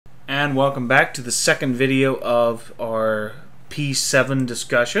And welcome back to the second video of our P7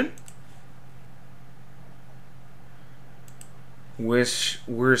 discussion, which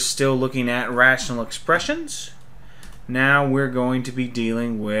we're still looking at rational expressions. Now we're going to be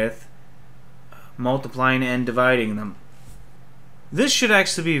dealing with multiplying and dividing them. This should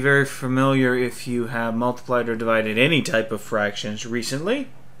actually be very familiar if you have multiplied or divided any type of fractions recently.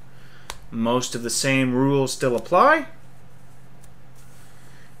 Most of the same rules still apply.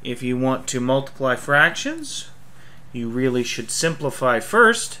 If you want to multiply fractions, you really should simplify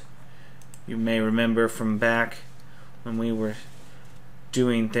first. You may remember from back when we were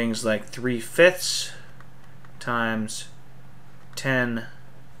doing things like 3/5 times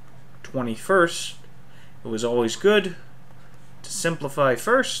 10/21. It was always good to simplify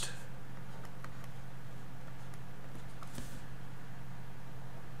first.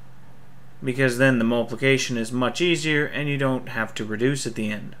 Because then the multiplication is much easier and you don't have to reduce at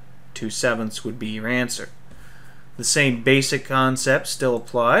the end. 2/7 would be your answer. The same basic concept still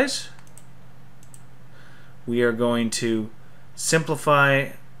applies. We are going to simplify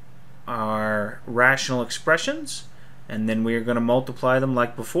our rational expressions, and then we are going to multiply them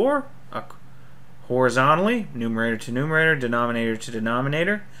like before, horizontally, numerator to numerator, denominator to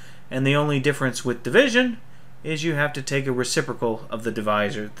denominator, and the only difference with division is you have to take a reciprocal of the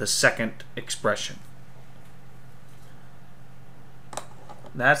divisor, the second expression.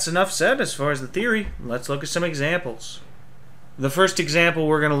 That's enough said as far as the theory. Let's look at some examples. The first example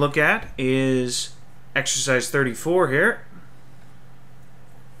we're going to look at is exercise 34 here.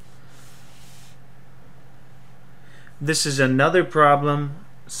 This is another problem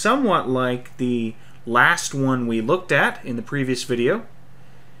somewhat like the last one we looked at in the previous video.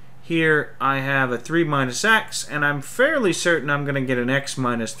 Here I have a 3 minus x, and I'm fairly certain I'm going to get an x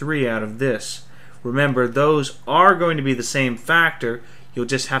minus 3 out of this. Remember, those are going to be the same factor. You'll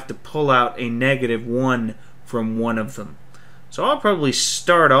just have to pull out a -1 from one of them. So I'll probably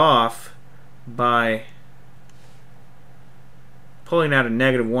start off by pulling out a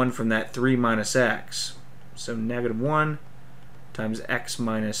 -1 from that 3 minus x. So -1 times x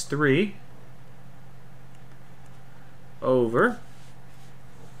minus 3 over,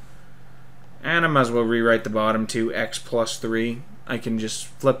 and I might as well rewrite the bottom to x plus 3. I can just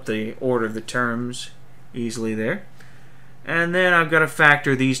flip the order of the terms easily there. And then I've got to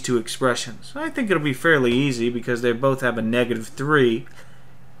factor these two expressions. I think it'll be fairly easy because they both have a -3,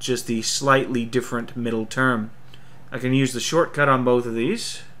 just the slightly different middle term. I can use the shortcut on both of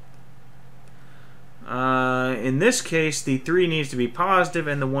these. In this case, the 3 needs to be positive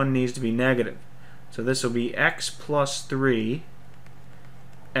and the 1 needs to be negative. So this will be x plus 3,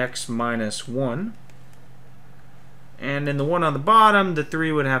 x minus 1. And in the one on the bottom, the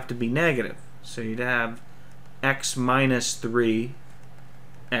 3 would have to be negative. So you'd have x minus 3,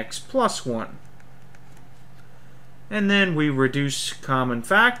 x plus 1. And then we reduce common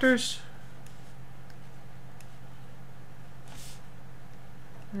factors.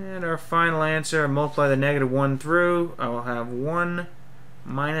 And our final answer, multiply the -1 through, I will have 1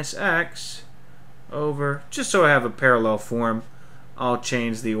 minus x over, just so I have a parallel form, I'll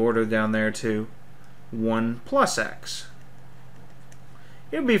change the order down there to 1 plus x.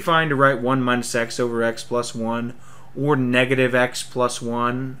 It would be fine to write 1 minus x over x plus 1, or negative x plus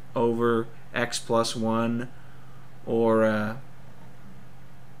 1 over x plus 1, or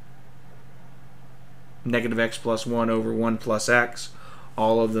negative x plus 1 over 1 plus x.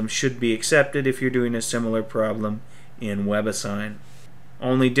 All of them should be accepted if you're doing a similar problem in WebAssign.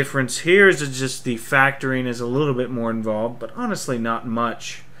 Only difference here is just the factoring is a little bit more involved, but honestly not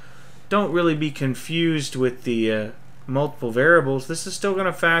much. Don't really be confused with the multiple variables. This is still going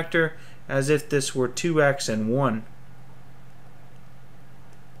to factor as if this were 2x and 1.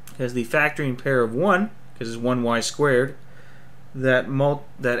 Because the factoring pair of 1, because it's 1y squared, that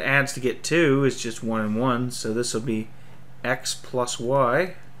adds to get 2 is just 1 and 1, so this will be x plus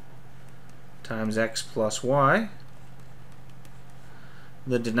y times x plus y.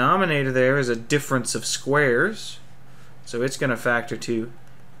 The denominator there is a difference of squares, so it's going to factor to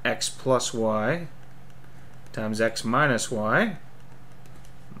x plus y times x minus y.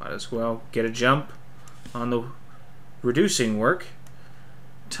 Might as well get a jump on the reducing work,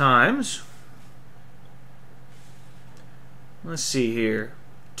 times, let's see here,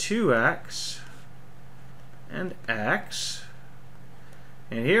 2x and x,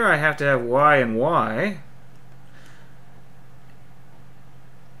 and here I have to have y and y.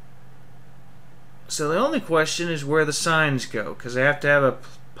 So the only question is where the signs go, because I have to have a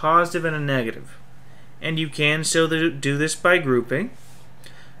positive and a negative. And you can still do this by grouping,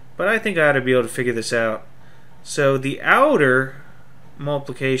 but I think I ought to be able to figure this out. So the outer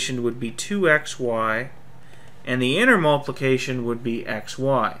multiplication would be 2xy, and the inner multiplication would be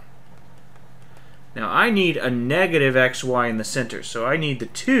xy. Now I need a negative xy in the center, so I need the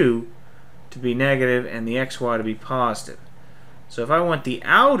 2 to be negative and the xy to be positive. So if I want the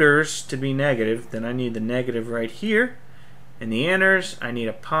outers to be negative, then I need the negative right here, and the inners, I need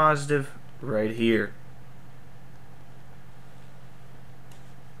a positive right here.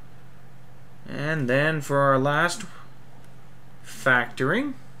 And then for our last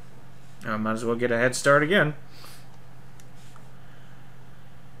factoring, I might as well get a head start again.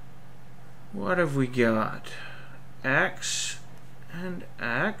 What have we got? X and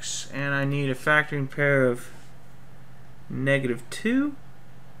X, and I need a factoring pair of -2,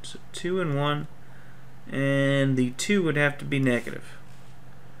 so 2 and 1, and the 2 would have to be negative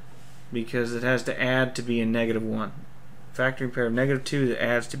because it has to add to be a -1. Factoring pair of -2 that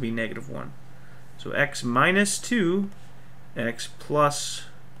adds to be -1. So x minus 2, x plus,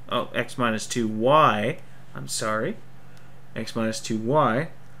 x minus 2y, I'm sorry, x minus 2y,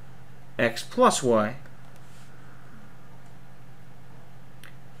 x plus y.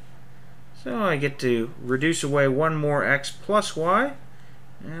 So I get to reduce away one more x plus y,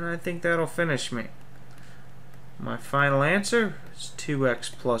 and I think that'll finish me. My final answer is 2x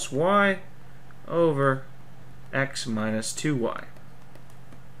plus y over x minus 2y.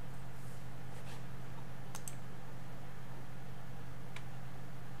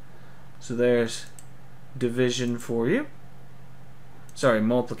 So there's division for you. Sorry,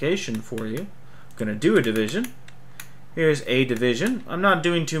 multiplication for you. I'm going to do a division. Here's a division. I'm not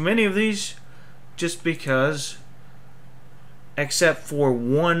doing too many of these just because, except for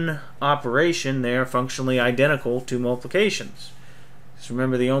one operation, they are functionally identical to multiplications. Just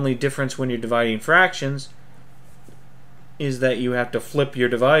remember, the only difference when you're dividing fractions is that you have to flip your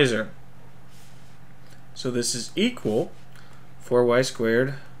divisor. So this is equal 4y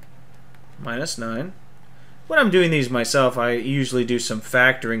squared minus 9. When I'm doing these myself, I usually do some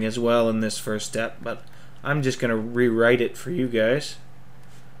factoring as well in this first step, but I'm just going to rewrite it for you guys.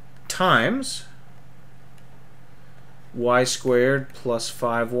 Times y squared plus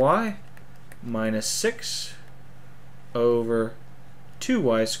 5y minus 6 over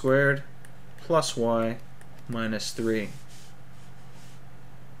 2y squared plus y minus 3.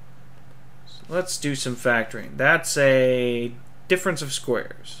 So let's do some factoring. That's a difference of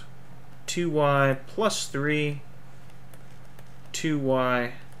squares. 2y plus 3,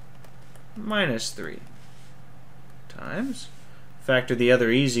 2y minus 3 times, factor the other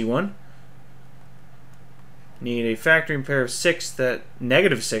easy one, need a factoring pair of 6 that,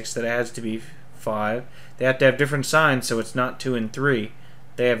 -6 that adds to be 5. They have to have different signs, so it's not 2 and 3.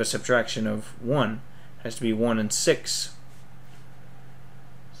 They have a subtraction of 1. It has to be 1 and 6.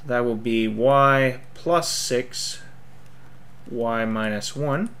 So that will be y plus 6, y minus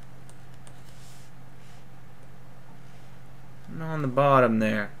 1. And on the bottom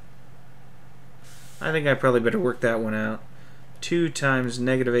there, I think I probably better work that one out. 2 times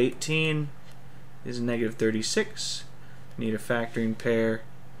 -18 is -36. Need a factoring pair.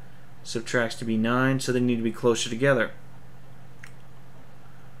 Subtracts to be 9, so they need to be closer together.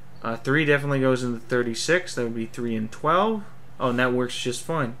 3 definitely goes into 36. That would be 3 and 12. Oh, and that works just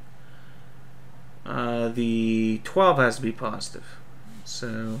fine. The 12 has to be positive.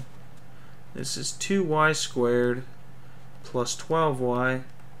 So this is 2y squared plus 12y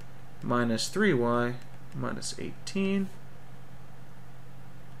minus 3y minus 18,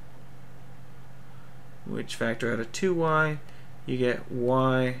 which factor out of 2y, you get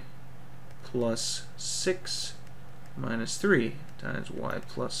y plus 6 minus 3 times y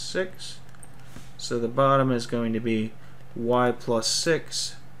plus 6. So the bottom is going to be y plus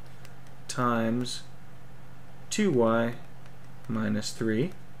 6 times 2y minus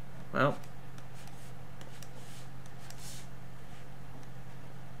 3. Well,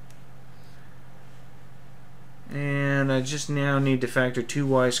 and I just now need to factor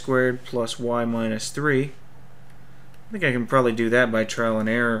 2y squared plus y minus 3. I think I can probably do that by trial and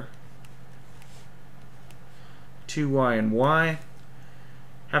error. 2y and y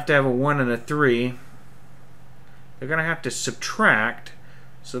have to have a 1 and a 3. They're going to have to subtract,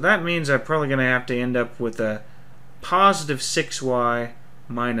 so that means I'm probably going to have to end up with a positive 6y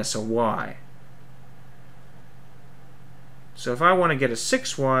minus a y. So if I want to get a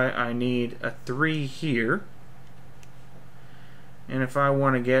 6y, I need a 3 here. And if I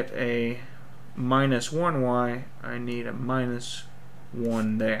want to get a minus 1y, I need a minus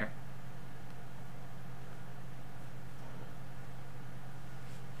 1 there.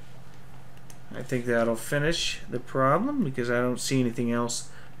 I think that'll finish the problem because I don't see anything else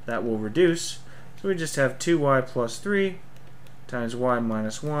that will reduce. So we just have 2y plus 3 times y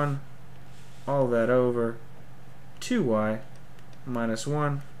minus 1, all that over 2y minus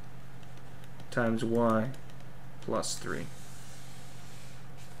 1 times y plus 3.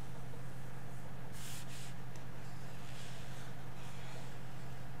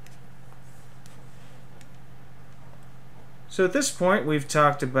 So at this point we've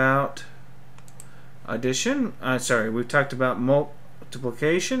talked about addition, we've talked about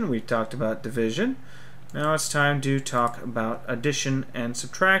multiplication, we've talked about division. Now it's time to talk about addition and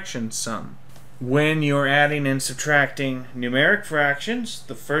subtraction sum. When you're adding and subtracting numeric fractions,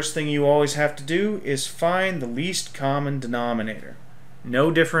 the first thing you always have to do is find the least common denominator.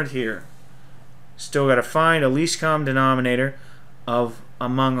 No different here. Still got to find a least common denominator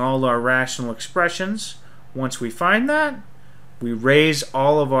among all our rational expressions. Once we find that, we raise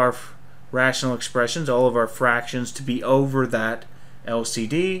all of our rational expressions, all of our fractions, to be over that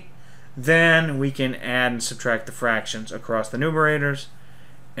LCD. Then we can add and subtract the fractions across the numerators.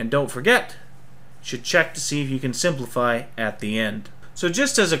 And don't forget, you should check to see if you can simplify at the end. So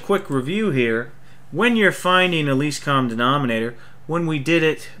just as a quick review here, when you're finding a least common denominator, when we did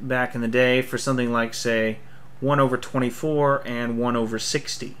it back in the day for something like, say, 1 over 24 and 1 over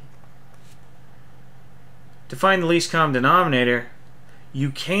 60. To find the least common denominator, you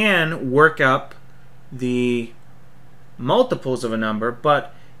can work up the multiples of a number,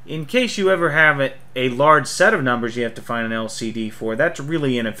 but in case you ever have a large set of numbers you have to find an LCD for, that's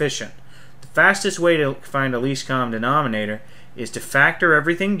really inefficient. The fastest way to find a least common denominator is to factor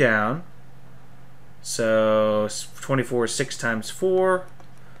everything down. So 24 is 6 times 4,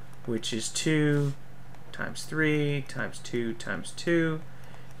 which is 2 times 3 times 2 times 2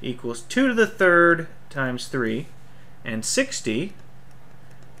 equals 2 to the third times 3, and 60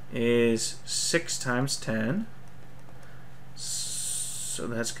 is 6 times 10, so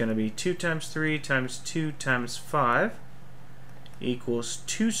that's going to be 2 times 3 times 2 times 5 equals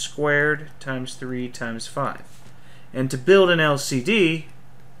 2 squared times 3 times 5. And to build an LCD,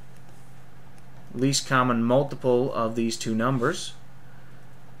 least common multiple of these two numbers,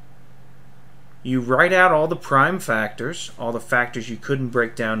 you write out all the prime factors, all the factors you couldn't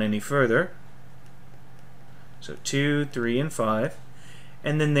break down any further. So 2, 3, and 5.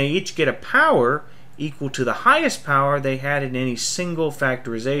 And then they each get a power equal to the highest power they had in any single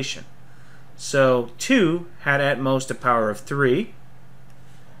factorization. So 2 had at most a power of 3.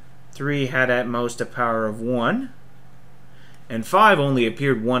 3 had at most a power of 1. And 5 only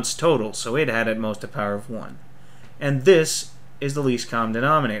appeared once total, so it had at most a power of 1. And this is the least common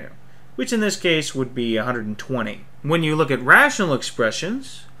denominator, which in this case would be 120. When you look at rational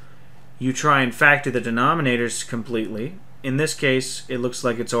expressions, you try and factor the denominators completely. In this case, it looks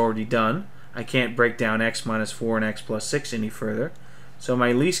like it's already done. I can't break down x minus 4 and x plus 6 any further. So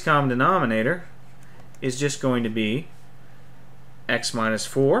my least common denominator is just going to be x minus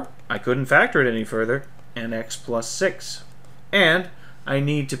 4. I couldn't factor it any further. And x plus 6. And I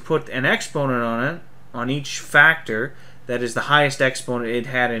need to put an exponent on it, on each factor that is the highest exponent it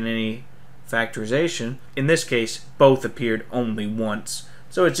had in any factorization. In this case, both appeared only once.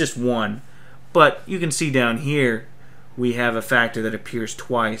 So it's just 1. But you can see down here we have a factor that appears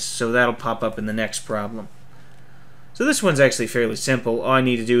twice, so that'll pop up in the next problem. So this one's actually fairly simple. All I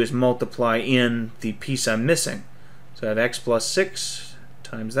need to do is multiply in the piece I'm missing. So I have x plus 6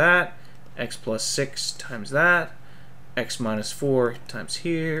 times that, x plus 6 times that, x minus 4 times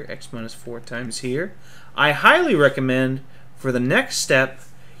here, x minus 4 times here. I highly recommend for the next step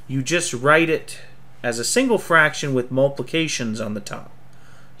you just write it as a single fraction with multiplications on the top.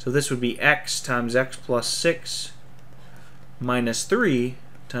 So this would be x times x plus 6 minus 3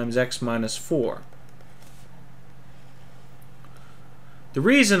 times x minus 4. The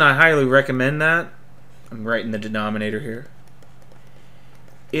reason I highly recommend that, I'm writing the denominator here,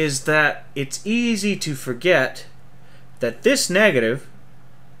 is that it's easy to forget that this negative,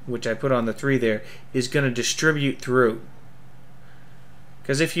 which I put on the 3 there, is going to distribute through.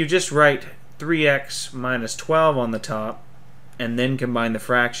 Because if you just write 3x minus 12 on the top and then combine the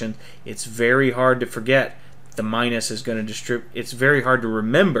fractions, it's very hard to forget the minus is going to distribute. It's very hard to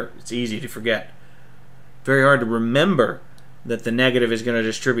remember. It's easy to forget. Very hard to remember that the negative is going to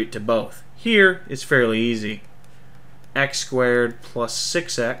distribute to both. Here, it's fairly easy. X squared plus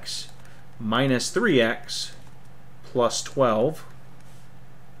 6x minus 3x plus 12.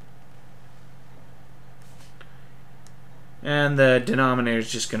 And the denominator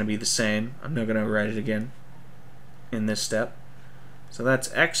is just going to be the same. I'm not going to write it again in this step. So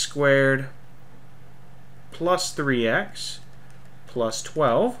that's x squared plus 3x plus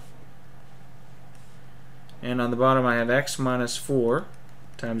 12. And on the bottom I have x minus 4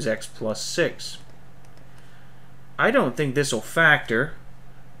 times x plus 6. I don't think this will factor.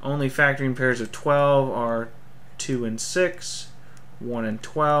 Only factoring pairs of 12 are 2 and 6, 1 and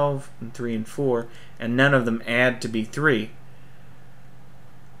 12, and 3 and 4, and none of them add to be 3.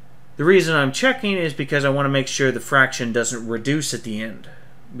 The reason I'm checking is because I want to make sure the fraction doesn't reduce at the end.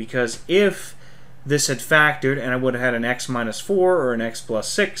 Because if this had factored and I would have had an x minus 4 or an x plus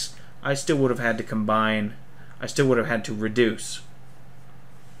 6, I still would have had to combine. I still would have had to reduce.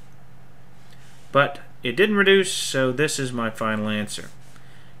 But it didn't reduce, so this is my final answer.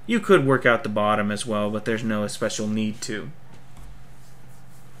 You could work out the bottom as well, but there's no special need to.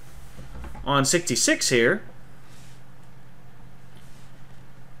 On 66 here,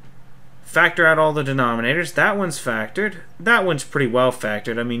 factor out all the denominators. That one's factored. That one's pretty well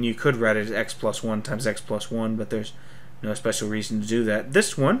factored. I mean, you could write it as x plus 1 times x plus 1, but there's no special reason to do that.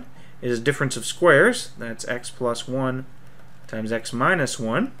 This one is a difference of squares. That's x plus 1 times x minus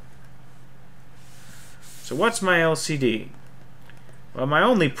 1. So what's my LCD? Well, my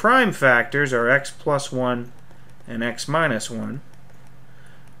only prime factors are x plus 1 and x minus 1.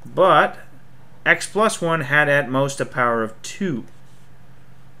 But x plus 1 had at most a power of 2.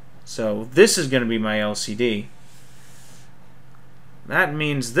 So this is going to be my LCD. That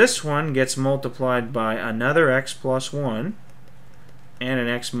means this one gets multiplied by another x plus 1 and an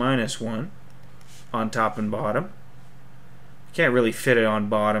x minus 1 on top and bottom. Can't really fit it on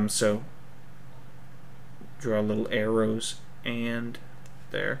bottom, so draw little arrows and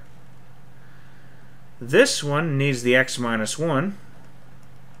there. This one needs the x minus 1.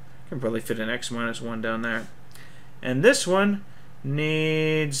 Can probably fit an x minus 1 down there. And this one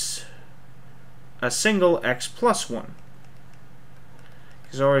needs a single x plus 1.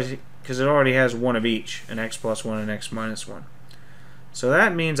 Because it already has one of each, an x plus 1 and x minus 1. So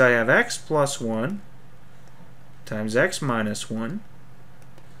that means I have x plus 1 times x minus 1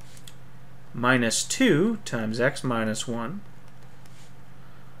 minus 2 times x minus 1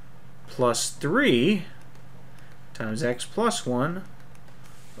 plus 3 times x plus 1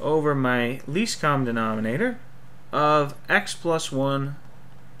 over my least common denominator of x plus 1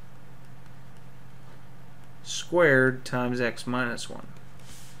 squared times x minus 1.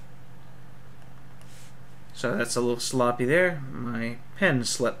 So that's a little sloppy there. My pen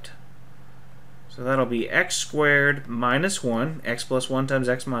slipped. So that'll be x squared minus 1, x plus 1 times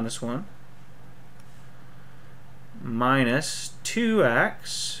x minus 1, minus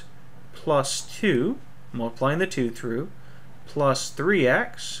 2x plus 2, multiplying the 2 through, plus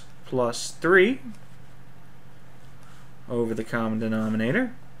 3x plus 3 over the common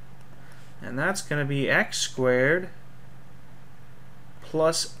denominator. And that's going to be x squared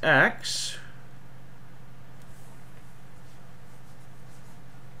plus x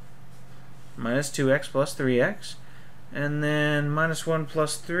minus 2x plus 3x, and then minus 1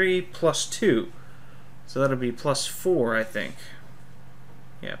 plus 3 plus 2. So that'll be plus 4, I think.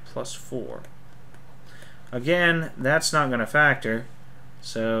 Yeah, plus 4. Again, that's not going to factor,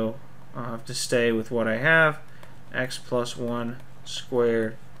 so I'll have to stay with what I have. X plus 1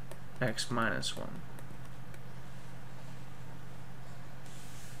 squared x minus 1.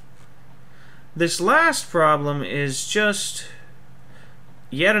 This last problem is just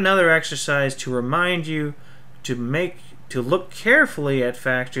yet another exercise to remind you to look carefully at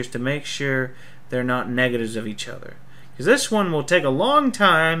factors to make sure they're not negatives of each other. Because this one will take a long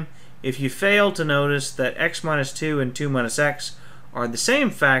time if you fail to notice that x minus 2 and 2 minus x are the same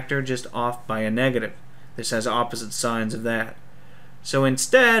factor, just off by a negative. This has opposite signs of that. So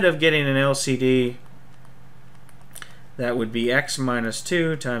instead of getting an LCD, that would be x minus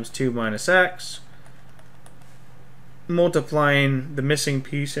 2 times 2 minus x, multiplying the missing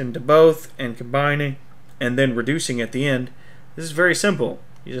piece into both and combining and then reducing at the end. This is very simple.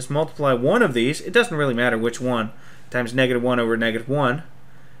 You just multiply one of these, it doesn't really matter which one, times negative 1 over negative 1,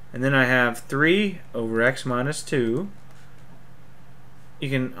 and then I have 3 over x minus 2.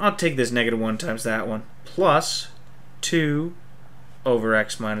 I'll take this negative 1 times that one, plus 2 over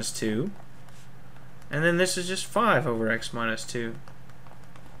x minus 2, and then this is just 5 over x minus 2.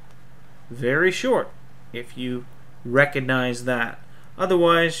 Very short if you recognize that.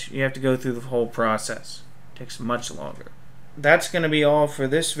 Otherwise, you have to go through the whole process. It takes much longer. That's going to be all for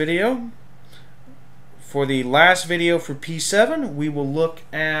this video. For the last video for P7, we will look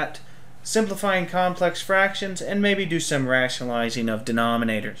at simplifying complex fractions and maybe do some rationalizing of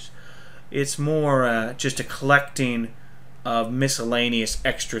denominators. It's more just a collecting of miscellaneous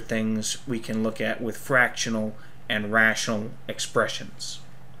extra things we can look at with fractional and rational expressions.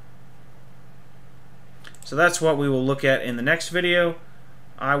 So that's what we will look at in the next video.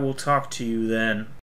 I will talk to you then.